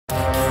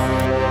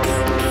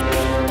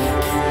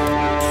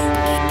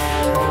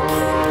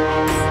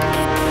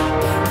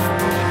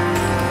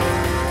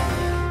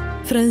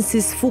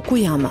Frensis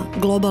Fukujama,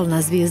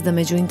 globalna zvijezda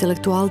među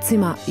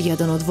intelektualcima,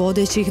 jedan od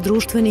vodećih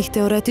društvenih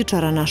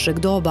teoretičara našeg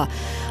doba,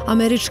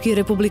 američki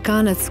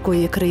republikanac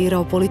koji je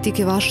kreirao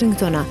politike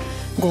Vašingtona,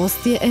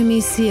 gost je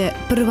emisije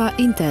Prva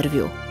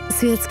Intervju.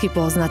 Svjetski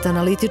poznat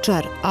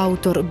analitičar,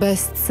 autor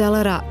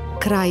bestsellera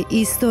Kraj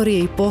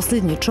istorije i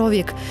posljednji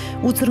čovjek,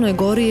 u Crnoj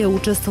Gori je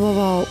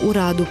učestvovao u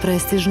radu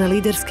prestižne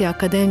liderske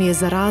akademije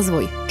za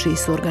razvoj, čiji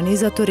su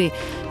organizatori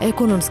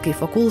Ekonomski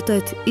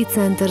fakultet i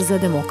Centar za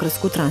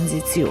demokratsku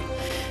tranziciju.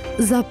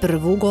 Za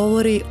Prvu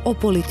govori o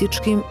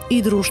političkim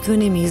i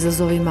društvenim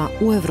izazovima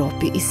u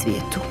Evropi i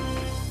svijetu.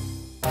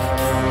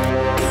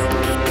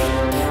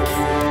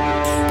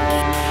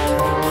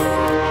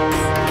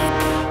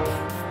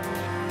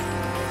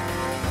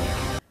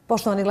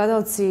 Poštovani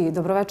gledalci,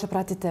 dobroveče,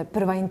 pratite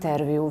Prva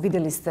Intervju.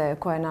 Vidjeli ste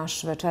ko je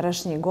naš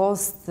večerašnji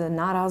gost.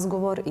 Na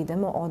razgovor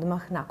idemo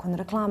odmah nakon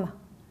reklama.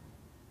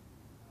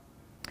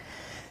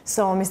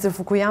 So, Mr.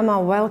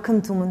 Fukuyama,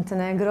 welcome to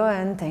Montenegro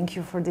and thank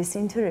you for this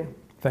interview.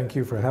 Thank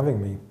you for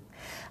having me.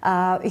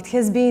 It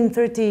has been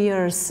 30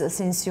 years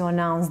since you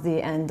announced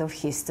the end of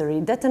history.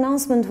 That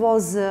announcement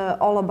was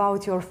all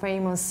about your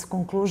famous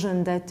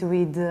conclusion that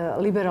with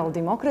liberal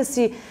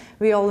democracy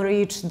we all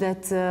reached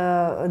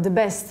the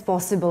best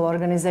possible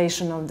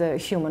organization of the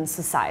human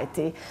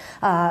society.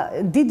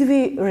 Did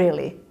we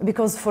really?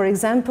 Because, for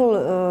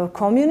example,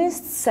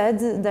 communists said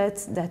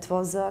that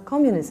was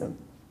communism.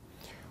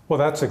 Well,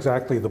 that's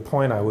exactly the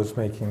point I was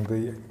making.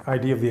 The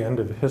idea of the end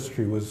of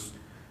history was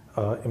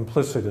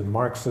implicit in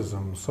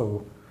Marxism.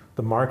 So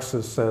the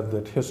Marxists said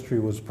that history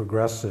was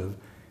progressive,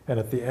 and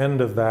at the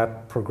end of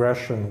that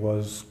progression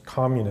was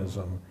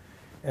communism.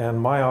 And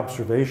my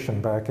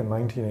observation back in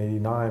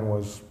 1989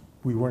 was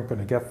we weren't going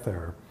to get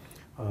there,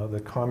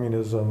 that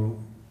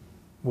communism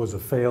was a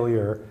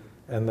failure,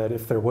 and that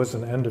if there was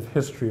an end of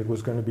history, it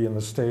was going to be in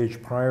the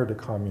stage prior to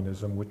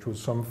communism, which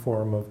was some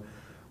form of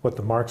what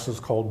the Marxists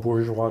called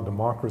bourgeois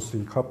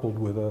democracy coupled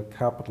with a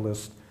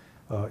capitalist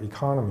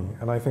economy.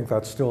 And I think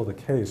that's still the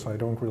case. I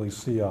don't really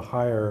see a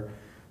higher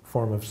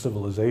form of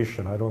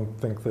civilization. I don't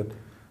think that,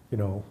 you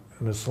know,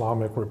 an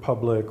Islamic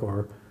republic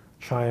or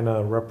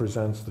China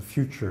represents the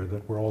future,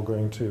 that we're all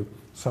going to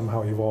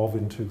somehow evolve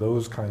into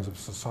those kinds of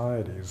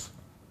societies.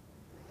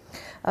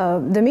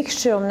 The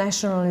mixture of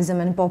nationalism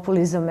and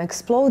populism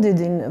exploded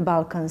in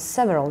Balkans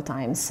several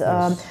times.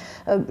 Yes.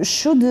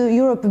 Should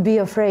Europe be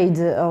afraid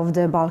of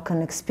the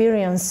Balkan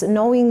experience,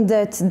 knowing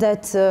that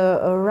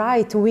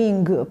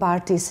right-wing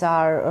parties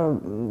are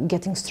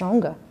getting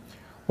stronger?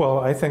 Well,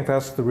 I think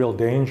that's the real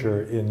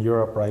danger in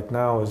Europe right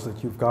now, is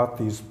that you've got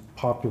these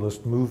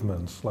populist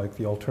movements like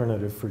the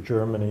Alternative for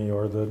Germany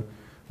or the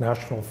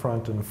National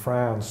Front in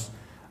France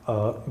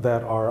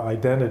that are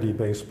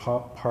identity-based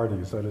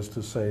parties. That is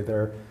to say,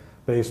 they're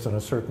based on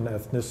a certain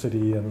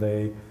ethnicity, and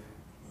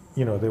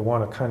they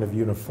want a kind of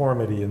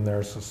uniformity in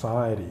their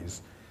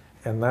societies.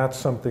 And that's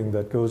something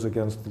that goes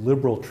against the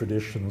liberal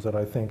traditions that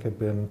I think have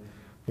been,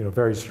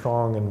 very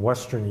strong in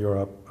Western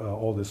Europe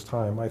all this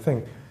time. I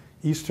think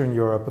Eastern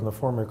Europe and the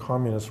former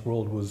communist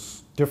world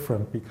was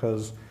different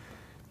because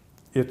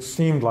it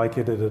seemed like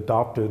it had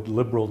adopted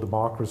liberal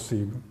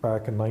democracy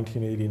back in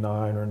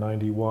 1989 or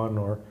 91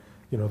 or,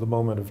 the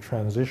moment of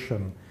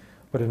transition.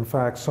 But in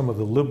fact, some of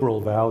the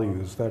liberal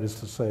values, that is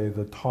to say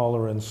the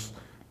tolerance,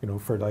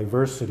 for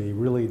diversity,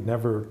 really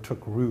never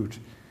took root.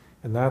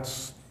 And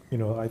that's,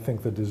 I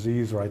think the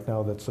disease right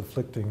now that's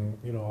afflicting,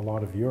 a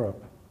lot of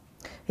Europe.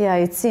 Yeah,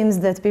 it seems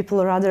that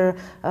people rather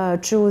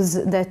choose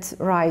that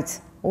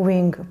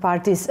right-wing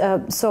parties.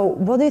 So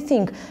what do you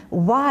think?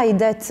 Why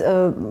that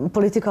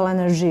political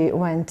energy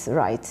went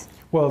right?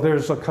 Well,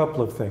 there's a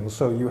couple of things.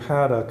 So you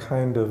had a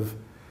kind of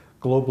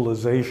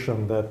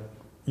globalization that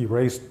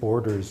erased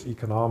borders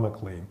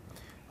economically.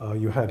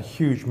 You had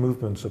huge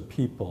movements of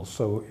people.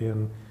 So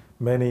in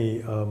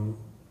many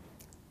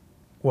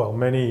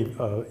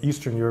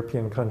Eastern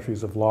European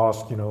countries have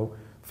lost,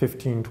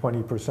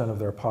 15–20% of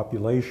their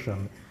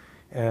population,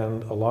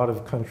 and a lot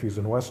of countries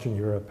in Western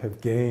Europe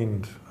have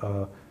gained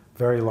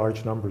very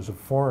large numbers of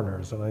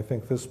foreigners, and I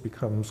think this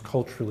becomes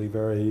culturally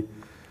very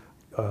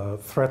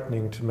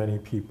threatening to many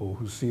people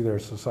who see their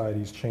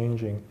societies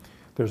changing.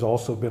 There's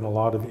also been a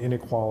lot of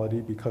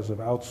inequality because of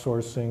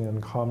outsourcing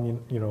and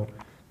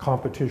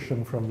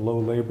competition from low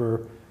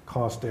labor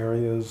cost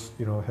areas,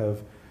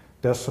 have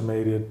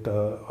decimated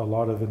a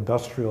lot of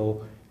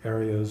industrial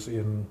areas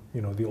in,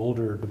 the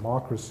older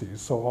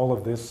democracies. So all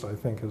of this, I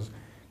think, has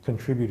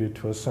contributed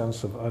to a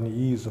sense of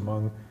unease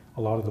among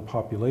a lot of the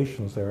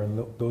populations there,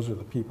 and those are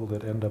the people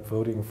that end up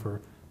voting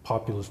for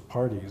populist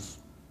parties.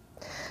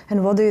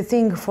 And what do you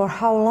think, for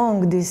how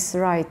long this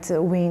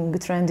right-wing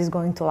trend is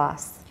going to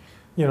last?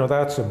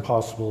 That's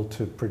impossible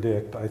to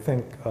predict. I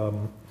think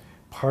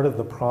part of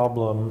the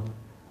problem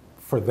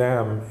for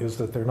them is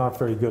that they're not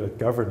very good at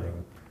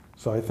governing.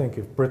 So I think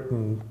if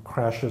Britain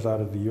crashes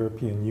out of the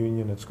European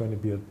Union, it's going to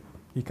be an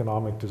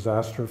economic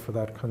disaster for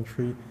that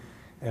country,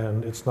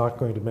 and it's not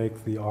going to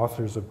make the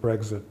authors of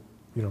Brexit,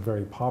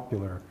 very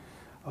popular.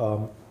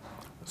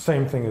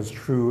 Same thing is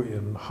true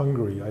in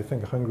Hungary. I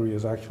think Hungary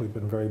has actually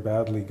been very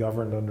badly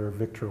governed under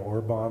Viktor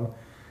Orban,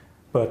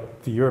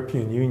 but the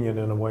European Union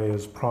in a way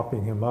is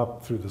propping him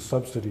up through the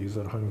subsidies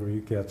that Hungary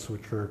gets,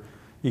 which are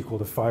equal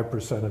to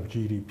 5% of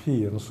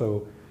GDP, and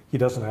so he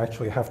doesn't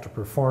actually have to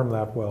perform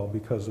that well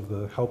because of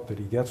the help that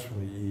he gets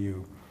from the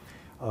EU.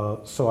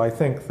 So I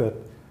think that,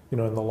 in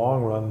the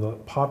long run, the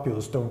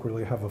populists don't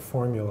really have a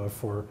formula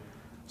for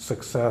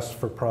success,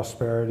 for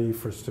prosperity,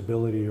 for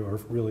stability, or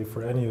really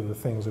for any of the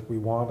things that we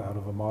want out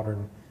of a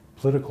modern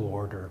political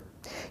order.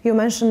 You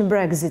mentioned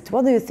Brexit.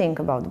 What do you think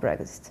about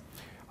Brexit?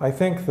 I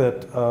think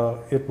that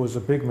it was a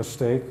big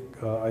mistake.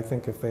 I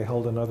think if they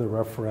held another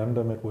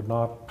referendum, it would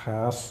not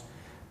pass,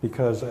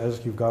 because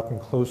as you've gotten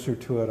closer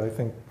to it, I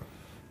think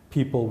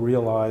people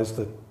realize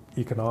that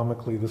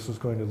economically this is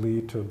going to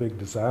lead to a big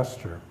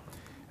disaster.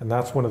 And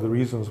that's one of the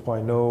reasons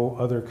why no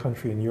other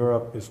country in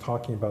Europe is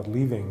talking about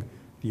leaving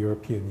the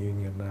European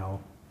Union now.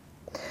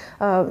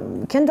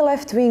 Can the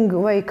left wing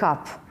wake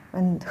up,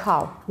 and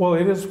how? Well,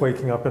 it is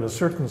waking up in a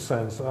certain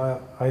sense.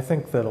 I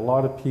think that a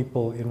lot of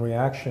people, in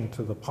reaction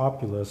to the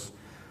populists,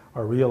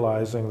 are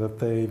realizing that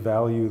they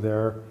value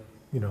their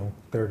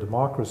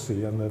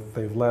democracy, and that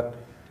they've let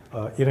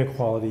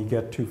inequality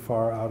get too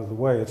far out of the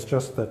way. It's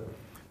just that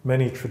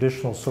many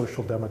traditional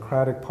social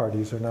democratic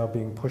parties are now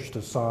being pushed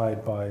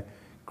aside by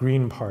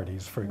green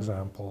parties, for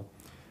example.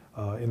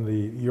 In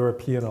the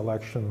European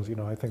elections,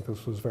 I think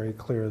this was very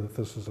clear that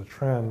this is a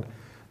trend.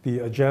 The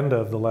agenda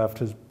of the left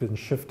has been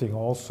shifting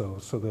also,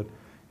 so that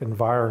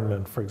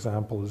environment, for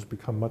example, has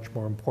become much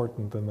more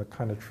important than the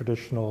kind of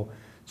traditional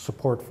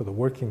support for the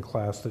working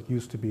class that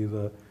used to be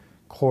the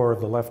core of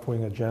the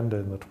left-wing agenda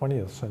in the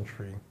 20th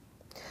century.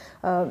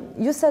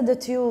 You said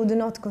that you do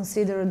not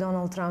consider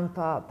Donald Trump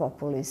a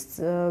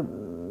populist.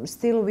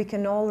 Still, we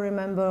can all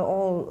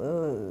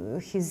remember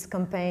his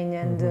campaign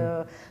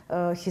and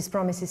his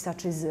promises,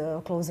 such as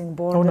closing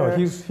border. Oh no,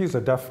 he's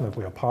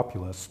definitely a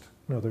populist.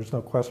 No, there's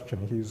no question.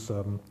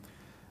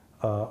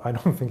 I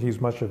don't think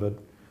he's much of a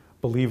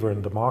believer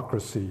in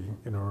democracy,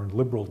 or in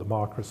liberal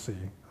democracy.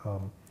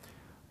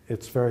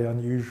 It's very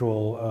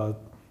unusual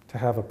to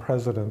have a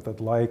president that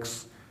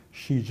likes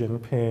Xi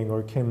Jinping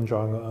or Kim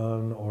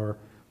Jong-un or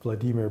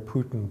Vladimir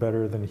Putin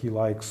better than he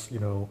likes,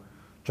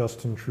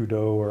 Justin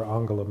Trudeau or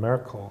Angela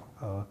Merkel.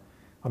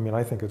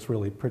 I think it's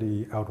really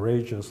pretty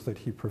outrageous that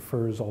he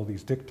prefers all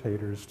these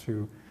dictators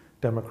to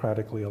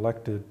democratically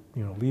elected,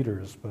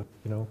 leaders. But,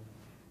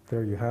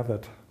 there you have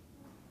it.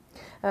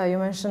 You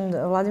mentioned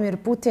Vladimir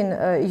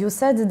Putin. You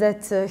said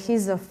that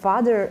he's a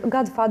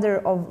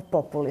godfather of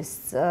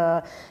populists.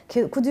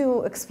 Could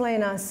you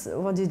explain us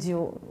what did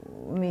you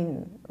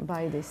mean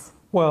by this?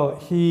 Well,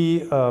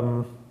 he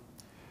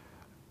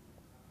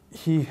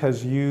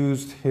has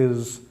used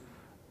his,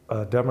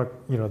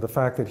 the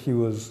fact that he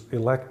was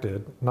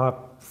elected,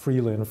 not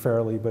freely and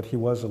fairly, but he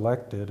was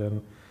elected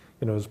and,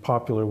 is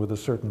popular with a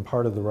certain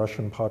part of the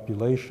Russian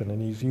population.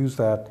 And he's used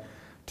that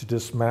to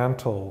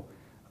dismantle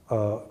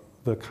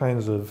the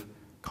kinds of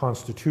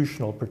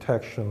constitutional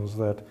protections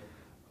that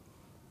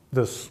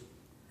this,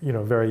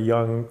 very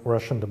young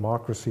Russian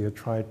democracy had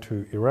tried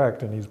to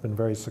erect, and he's been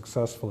very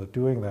successful at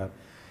doing that.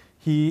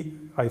 He,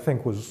 I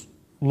think, was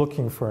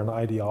looking for an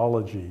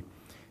ideology,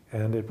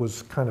 and it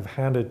was kind of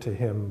handed to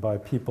him by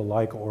people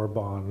like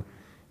Orban,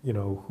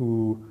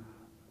 who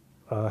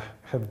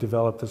have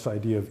developed this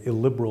idea of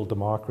illiberal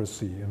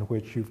democracy, in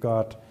which you've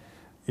got,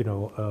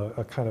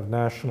 a kind of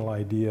national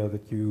idea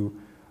that you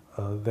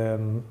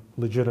then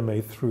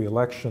legitimate through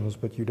elections,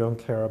 but you don't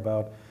care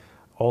about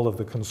all of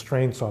the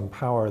constraints on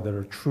power that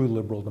a true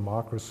liberal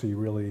democracy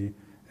really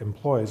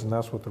employs, and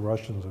that's what the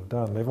Russians have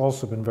done. They've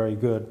also been very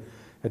good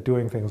at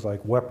doing things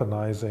like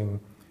weaponizing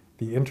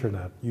the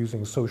internet,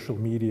 using social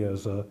media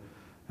as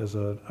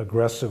an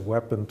aggressive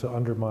weapon to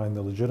undermine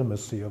the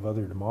legitimacy of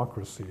other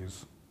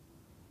democracies.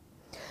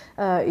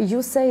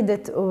 You say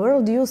that the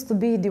world used to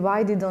be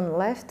divided on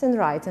left and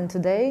right, and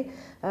today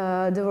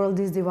the world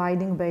is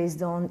dividing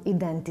based on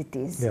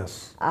identities.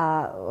 Yes.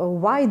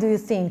 Why do you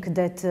think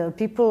that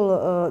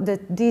that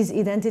these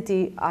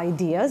identity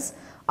ideas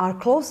are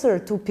closer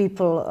to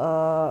people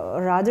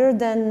rather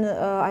than,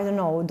 I don't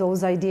know,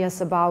 those ideas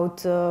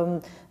about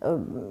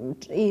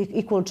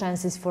equal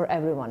chances for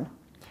everyone?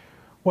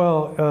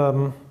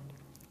 Well,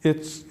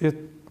 it's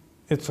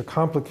a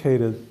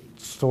complicated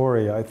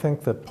story. I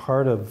think that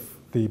part of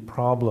the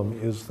problem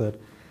is that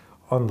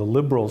on the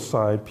liberal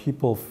side,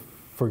 people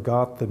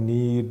forgot the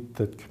need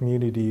that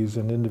communities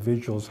and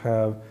individuals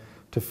have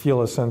to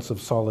feel a sense of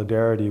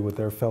solidarity with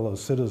their fellow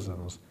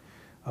citizens.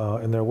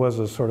 And there was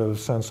a sort of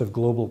sense of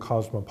global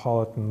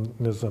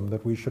cosmopolitanism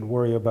that we should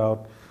worry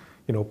about,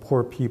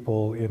 poor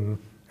people in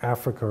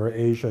Africa or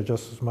Asia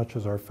just as much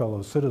as our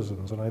fellow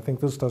citizens. And I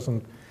think this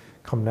doesn't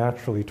come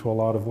naturally to a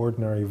lot of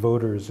ordinary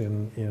voters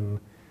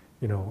in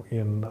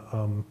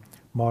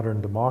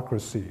modern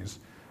democracies.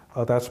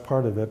 That's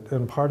part of it.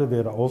 And part of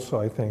it also,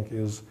 I think,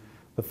 is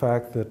the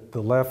fact that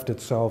the left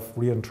itself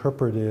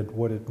reinterpreted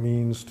what it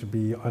means to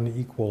be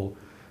unequal,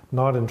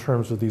 not in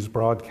terms of these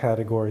broad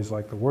categories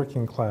like the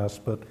working class,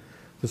 but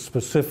the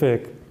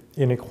specific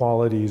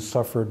inequalities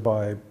suffered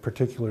by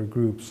particular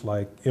groups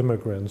like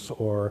immigrants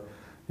or,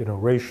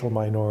 racial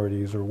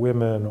minorities or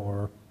women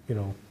or,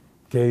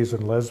 gays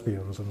and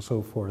lesbians and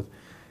so forth.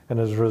 And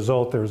as a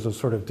result, there's a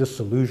sort of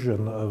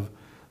dissolution of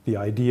the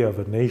idea of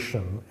a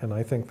nation. And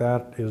I think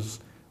that is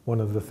one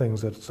of the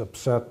things that's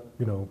upset,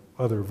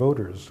 other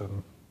voters.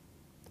 And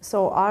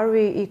so are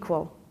we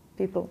equal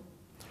people?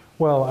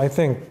 Well, I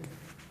think,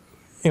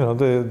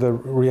 the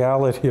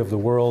reality of the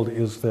world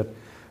is that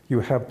you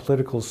have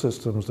political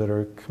systems that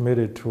are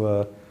committed to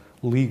a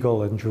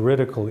legal and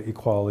juridical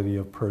equality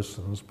of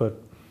persons,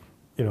 but,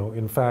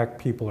 in fact,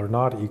 people are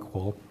not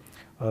equal.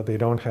 They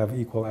don't have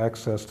equal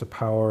access to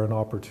power and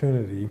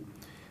opportunity.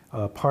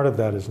 Part of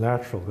that is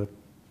natural, that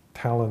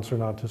talents are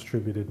not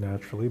distributed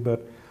naturally,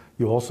 but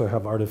you also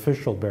have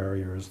artificial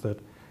barriers that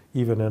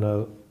even in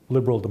a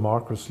liberal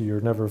democracy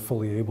you're never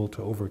fully able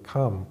to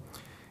overcome.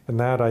 And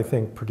that, I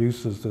think,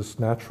 produces this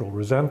natural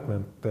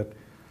resentment that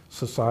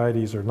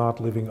societies are not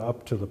living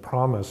up to the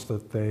promise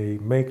that they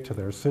make to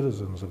their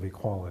citizens of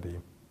equality.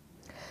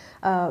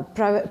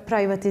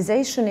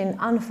 Privatization in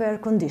unfair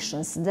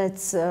conditions.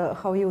 That's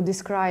how you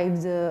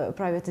described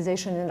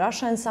privatization in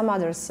Russia and some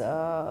other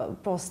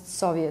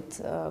post-Soviet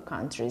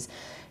countries.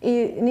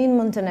 In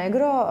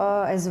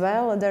Montenegro as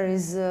well, there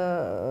is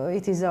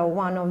it is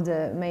one of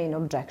the main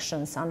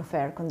objections: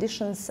 unfair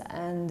conditions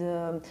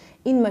and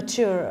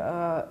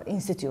immature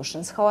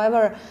institutions.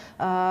 However,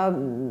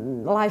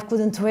 life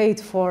couldn't wait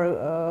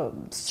for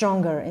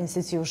stronger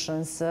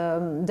institutions.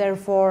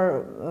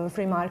 Therefore,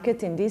 free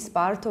market in this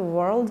part of the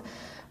world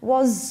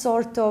was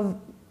sort of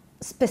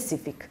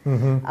specific.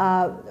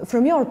 Mm-hmm.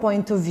 From your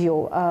point of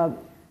view,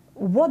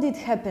 what did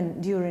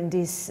happen during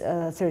these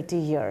 30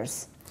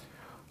 years?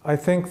 I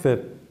think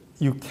that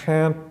you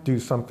can't do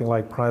something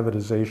like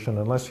privatization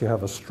unless you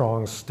have a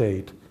strong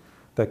state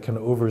that can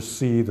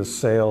oversee the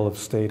sale of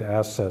state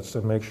assets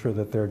and make sure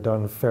that they're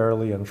done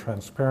fairly and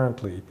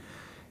transparently.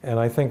 And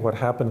I think what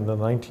happened in the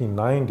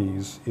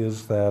 1990s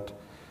is that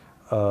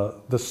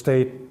the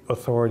state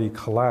authority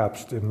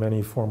collapsed in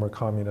many former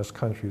communist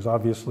countries.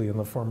 Obviously, in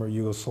the former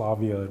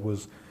Yugoslavia, it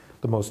was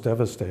the most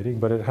devastating,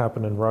 but it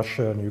happened in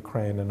Russia and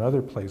Ukraine and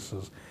other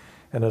places.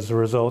 And as a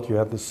result, you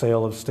had the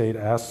sale of state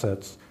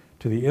assets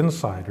to the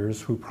insiders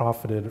who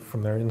profited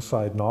from their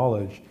inside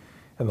knowledge.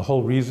 And the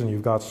whole reason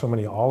you've got so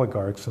many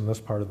oligarchs in this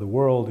part of the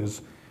world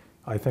is,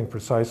 I think,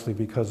 precisely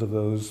because of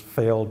those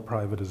failed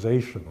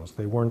privatizations.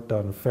 They weren't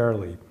done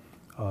fairly.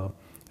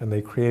 And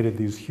they created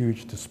these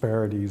huge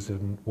disparities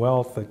in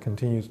wealth that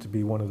continues to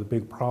be one of the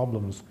big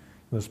problems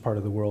in this part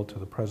of the world to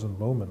the present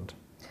moment.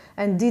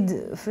 And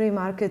did free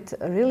market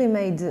really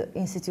made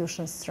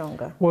institutions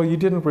stronger? Well, you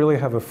didn't really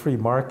have a free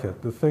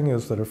market. The thing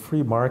is that a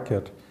free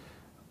market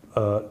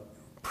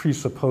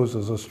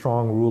presupposes a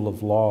strong rule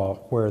of law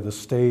where the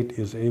state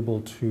is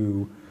able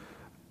to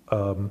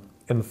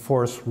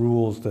enforce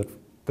rules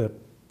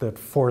that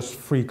force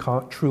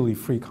truly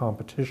free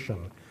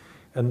competition.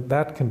 And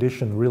that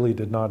condition really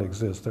did not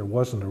exist. There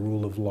wasn't a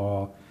rule of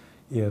law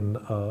in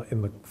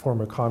the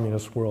former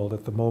communist world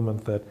at the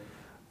moment that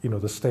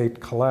the state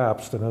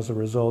collapsed, and as a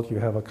result you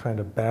have a kind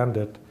of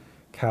bandit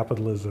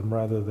capitalism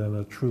rather than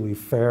a truly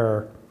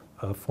fair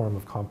form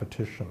of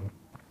competition.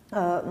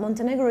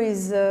 Montenegro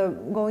is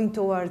going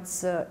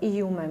towards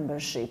EU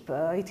membership.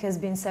 It has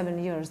been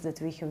 7 years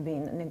that we have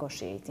been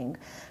negotiating.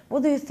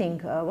 What do you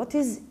think? What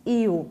is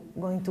EU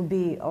going to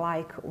be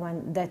like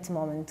when that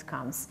moment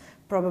comes?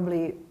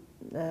 Probably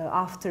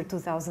after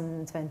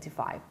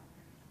 2025.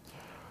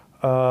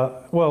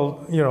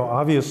 Well,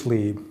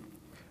 obviously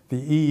the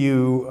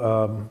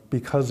EU,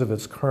 because of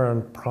its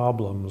current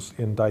problems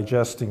in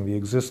digesting the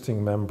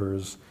existing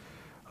members,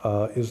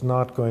 is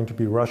not going to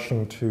be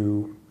rushing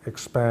to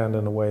expand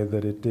in a way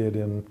that it did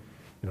in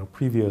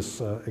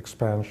previous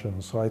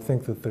expansions. So I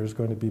think that there's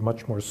going to be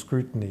much more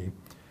scrutiny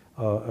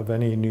of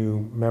any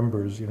new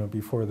members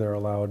before they're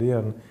allowed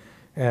in.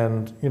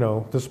 And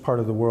this part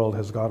of the world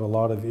has got a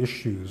lot of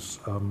issues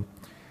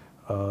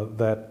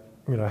that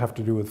have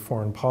to do with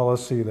foreign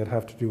policy, that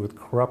have to do with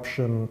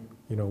corruption,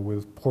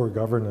 with poor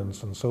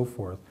governance and so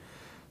forth.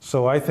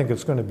 So I think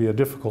it's going to be a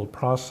difficult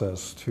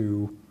process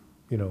to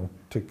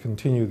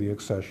continue the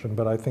accession,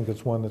 but I think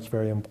it's one that's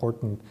very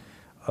important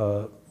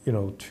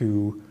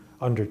to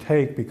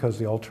undertake, because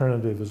the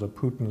alternative is a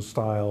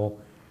Putin-style,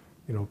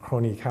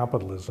 crony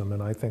capitalism,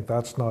 and I think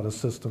that's not a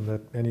system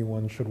that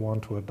anyone should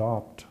want to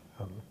adopt.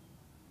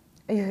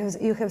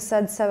 You have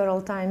said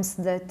several times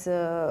that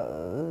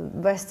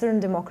Western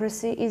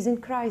democracy is in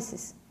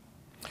crisis.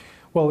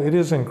 Well, it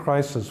is in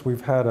crisis.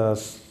 We've had a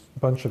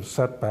bunch of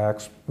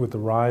setbacks with the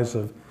rise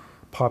of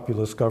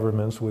populist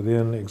governments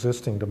within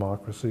existing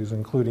democracies,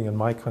 including in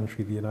my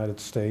country, the United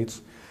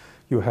States.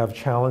 You have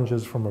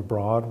challenges from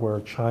abroad where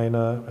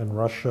China and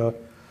Russia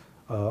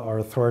are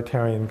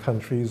authoritarian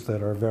countries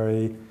that are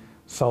very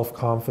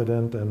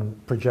self-confident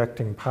and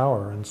projecting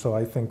power. And so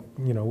I think,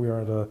 we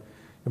are at an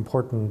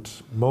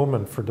important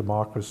moment for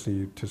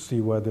democracy to see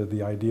whether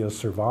the idea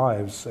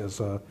survives as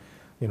a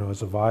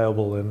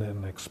viable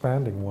and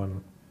expanding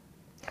one.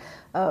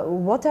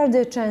 What are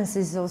the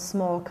chances of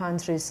small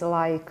countries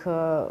like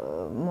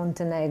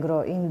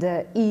Montenegro in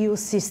the EU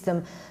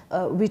system,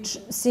 which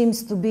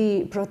seems to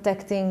be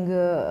protecting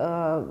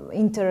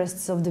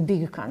interests of the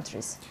big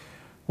countries?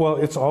 Well,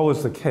 it's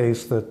always the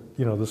case that,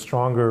 you know, the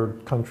stronger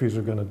countries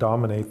are going to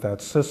dominate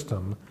that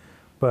system,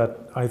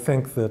 but I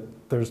think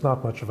that there's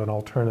not much of an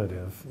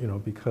alternative, you know,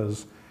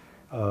 because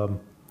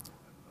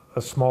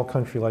a small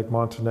country like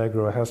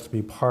Montenegro has to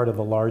be part of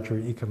a larger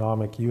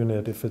economic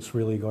unit if it's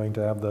really going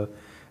to have the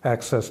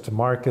access to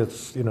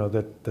markets, you know,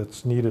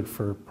 that's needed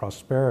for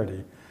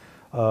prosperity.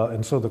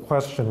 And so the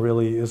question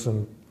really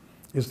isn't,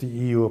 is the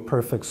EU a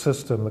perfect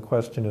system? The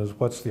question is,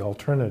 what's the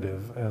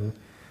alternative? And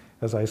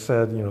as I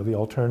said, you know, the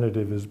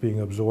alternative is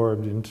being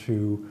absorbed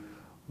into,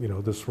 you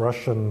know, this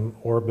Russian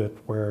orbit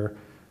where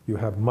you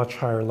have much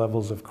higher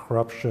levels of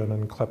corruption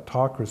and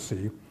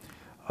kleptocracy.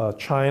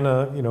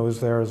 China, you know,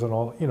 is there as an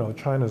all, you know,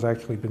 China's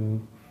actually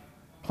been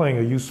playing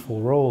a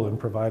useful role in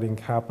providing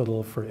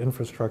capital for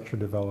infrastructure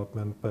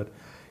development, but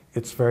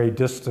it's very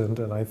distant,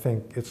 and I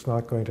think it's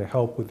not going to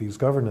help with these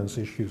governance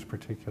issues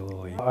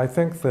particularly. I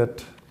think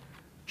that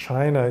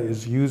China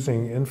is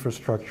using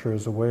infrastructure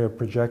as a way of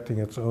projecting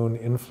its own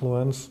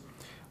influence,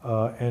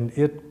 and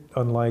it,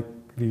 unlike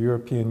the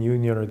European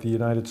Union or the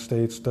United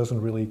States,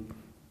 doesn't really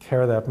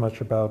care that much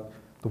about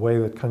the way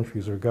that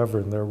countries are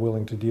governed. They're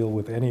willing to deal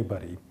with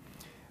anybody.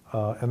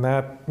 And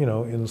that, you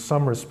know, in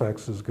some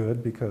respects is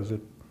good because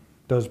it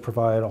does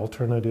provide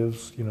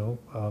alternatives, you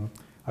know.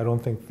 I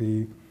don't think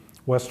the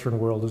Western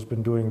world has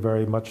been doing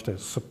very much to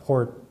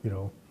support, you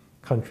know,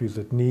 countries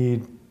that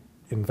need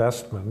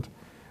investment.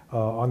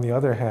 On the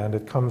other hand,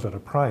 it comes at a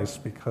price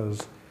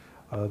because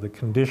the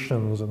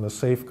conditions and the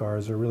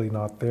safeguards are really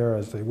not there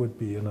as they would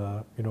be in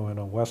a, you know, in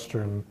a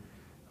Western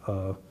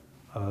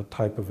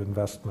type of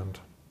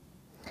investment.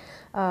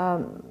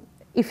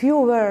 If you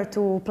were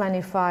to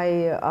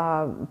planify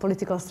a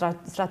political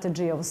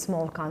strategy of a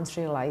small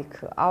country like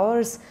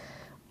ours,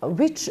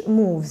 which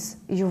moves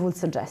you would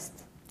suggest?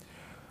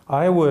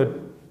 I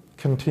would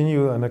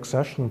continue an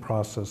accession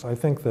process. I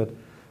think that,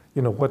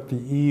 you know, what the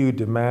EU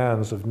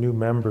demands of new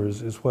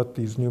members is what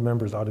these new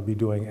members ought to be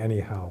doing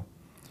anyhow.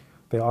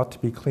 They ought to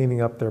be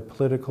cleaning up their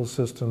political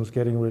systems,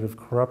 getting rid of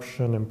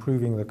corruption,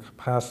 improving the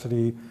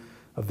capacity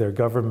of their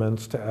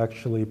governments to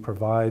actually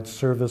provide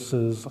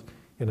services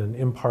in an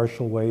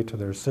impartial way to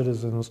their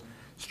citizens,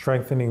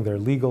 strengthening their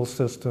legal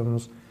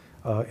systems,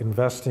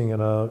 investing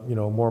in a, you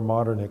know, more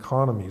modern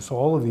economy. So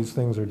all of these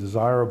things are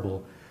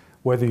desirable,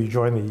 whether you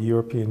join the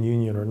European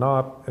Union or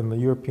not, and the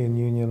European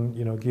Union,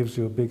 you know, gives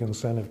you a big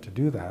incentive to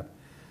do that.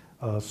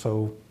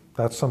 So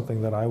that's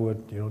something that I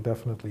would, you know,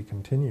 definitely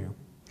continue.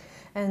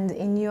 And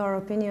in your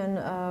opinion,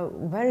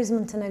 where is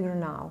Montenegro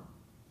now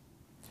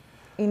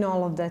in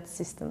all of that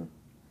system?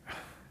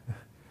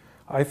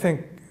 I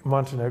think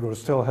Montenegro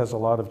still has a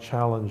lot of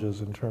challenges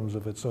in terms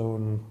of its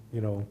own,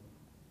 you know,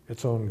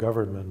 its own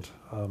government.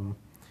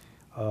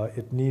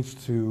 It needs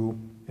to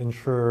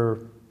ensure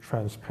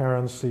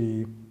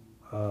transparency.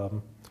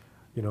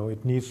 You know,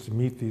 it needs to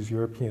meet these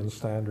European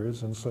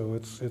standards, and so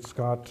it's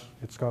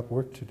got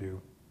work to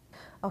do.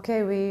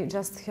 Okay, we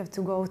just have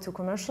to go to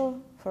commercial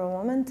for a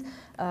moment.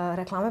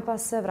 Reklame pa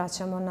se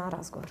vraćamo na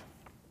razgovor.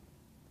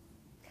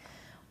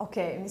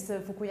 Okay,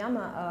 Mr.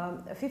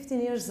 Fukuyama,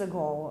 15 years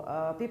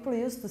ago, people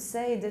used to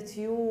say that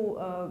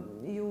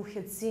you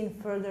had seen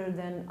further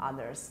than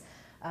others.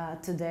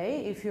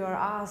 Today, if you are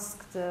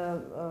asked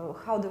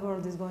how the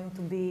world is going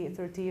to be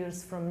 30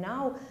 years from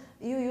now,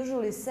 you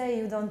usually say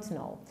you don't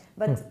know.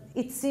 But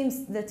it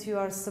seems that you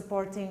are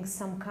supporting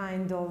some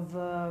kind of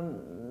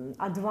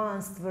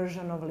advanced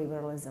version of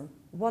liberalism.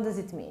 What does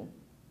it mean?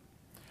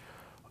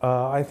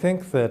 I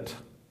think that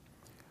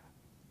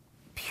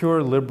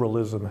pure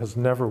liberalism has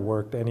never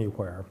worked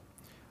anywhere.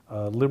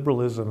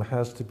 Liberalism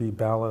has to be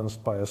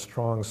balanced by a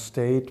strong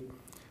state.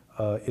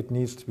 It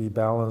needs to be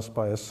balanced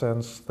by a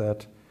sense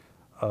that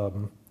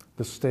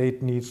the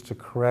state needs to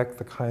correct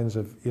the kinds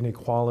of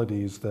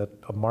inequalities that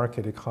a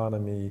market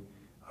economy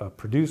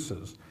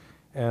produces.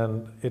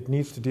 And it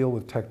needs to deal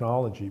with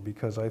technology,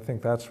 because I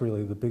think that's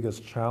really the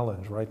biggest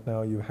challenge. Right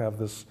now you have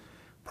this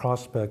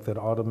prospect that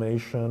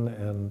automation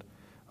and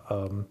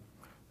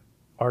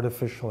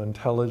artificial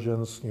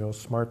intelligence, you know,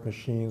 smart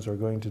machines are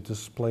going to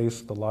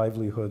displace the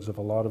livelihoods of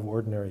a lot of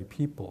ordinary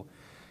people.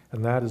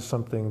 And that is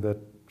something that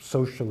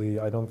socially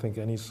I don't think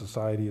any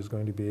society is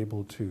going to be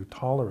able to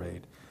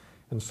tolerate.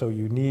 And so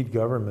you need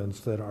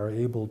governments that are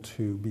able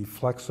to be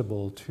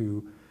flexible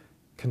to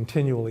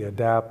continually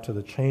adapt to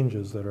the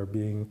changes that are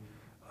being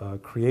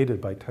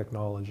created by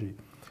technology.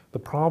 The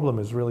problem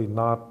is really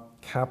not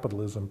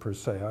capitalism per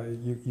se.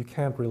 You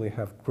can't really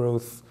have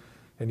growth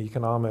and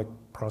economic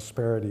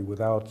prosperity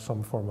without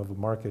some form of a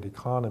market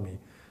economy.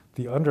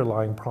 The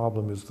underlying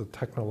problem is the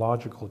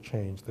technological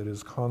change that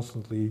is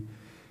constantly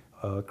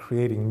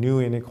creating new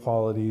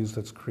inequalities,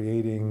 that's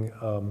creating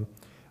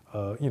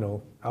you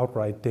know,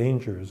 outright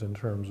dangers in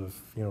terms of,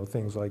 you know,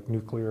 things like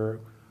nuclear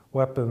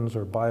weapons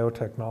or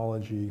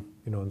biotechnology,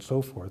 you know, and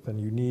so forth. And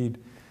you need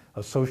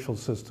a social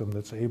system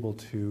that's able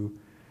to,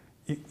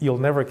 you'll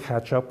never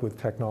catch up with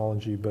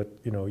technology, but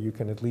you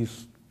can at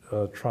least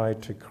try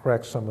to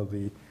correct some of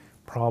the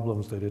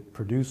problems that it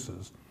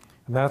produces.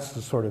 And that's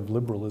the sort of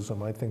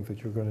liberalism I think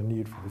that you're going to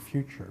need for the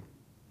future.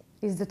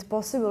 Is that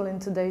possible in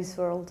today's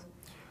world?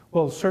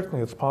 Well,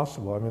 certainly it's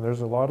possible. I mean,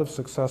 there's a lot of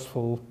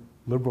successful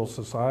liberal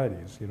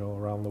societies,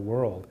 around the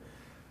world.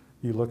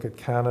 You look at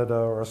Canada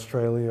or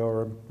Australia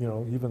or,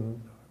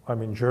 even,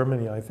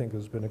 Germany, I think,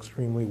 has been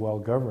extremely well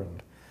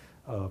governed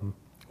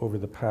over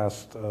the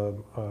past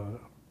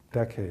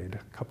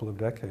couple of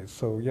decades.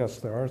 So yes,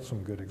 there are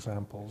some good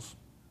examples.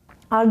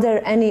 Are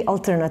there any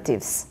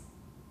alternatives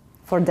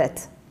for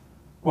that?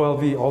 Well,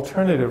 the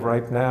alternative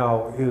right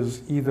now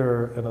is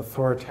either an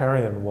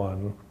authoritarian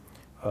one,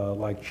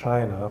 like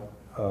China,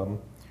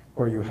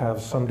 where you have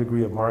some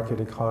degree of market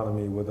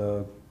economy with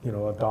a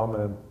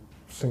dominant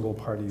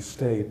single-party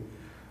state.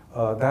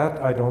 That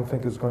I don't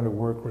think is going to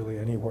work really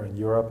anywhere in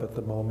Europe at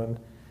the moment.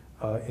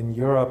 In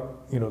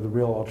Europe, the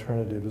real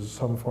alternative is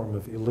some form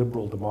of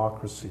illiberal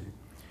democracy,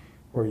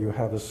 where you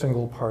have a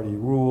single-party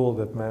rule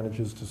that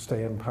manages to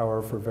stay in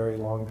power for very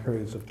long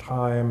periods of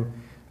time.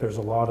 There's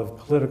a lot of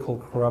political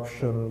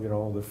corruption.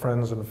 The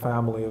friends and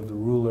family of the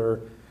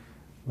ruler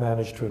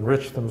manage to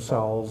enrich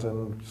themselves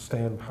and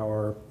stay in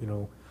power,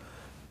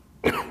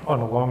 on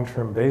a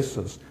long-term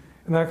basis.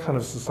 And that kind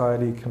of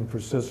society can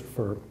persist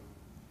for,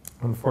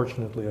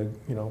 unfortunately,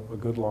 a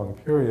good long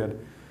period.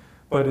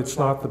 But it's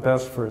not the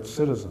best for its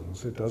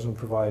citizens. It doesn't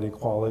provide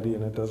equality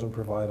and it doesn't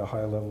provide a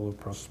high level of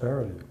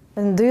prosperity.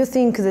 And do you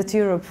think that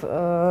Europe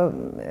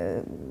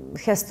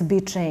has to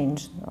be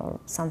changed or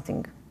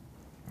something?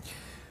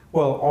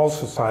 Well, all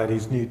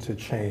societies need to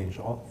change.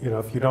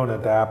 If you don't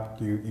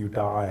adapt, you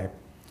die.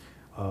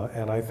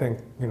 And I think,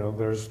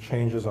 there's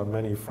changes on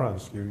many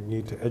fronts. You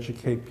need to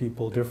educate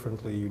people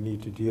differently. You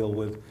need to deal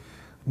with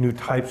new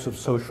types of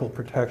social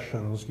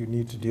protections. You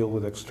need to deal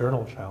with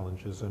external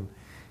challenges. And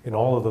in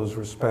all of those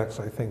respects,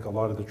 I think a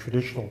lot of the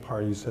traditional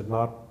parties had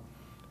not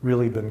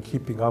really been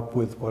keeping up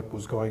with what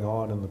was going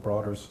on in the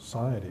broader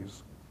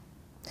societies.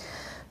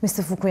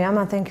 Mr.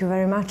 Fukuyama, thank you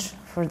very much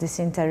for this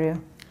interview.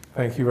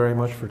 Thank you very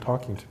much for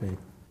talking to me.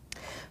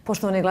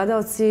 Poštovani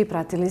gledalci,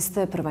 pratili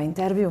ste Prva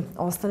intervju.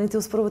 Ostanite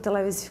uz Prvu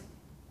televiziju.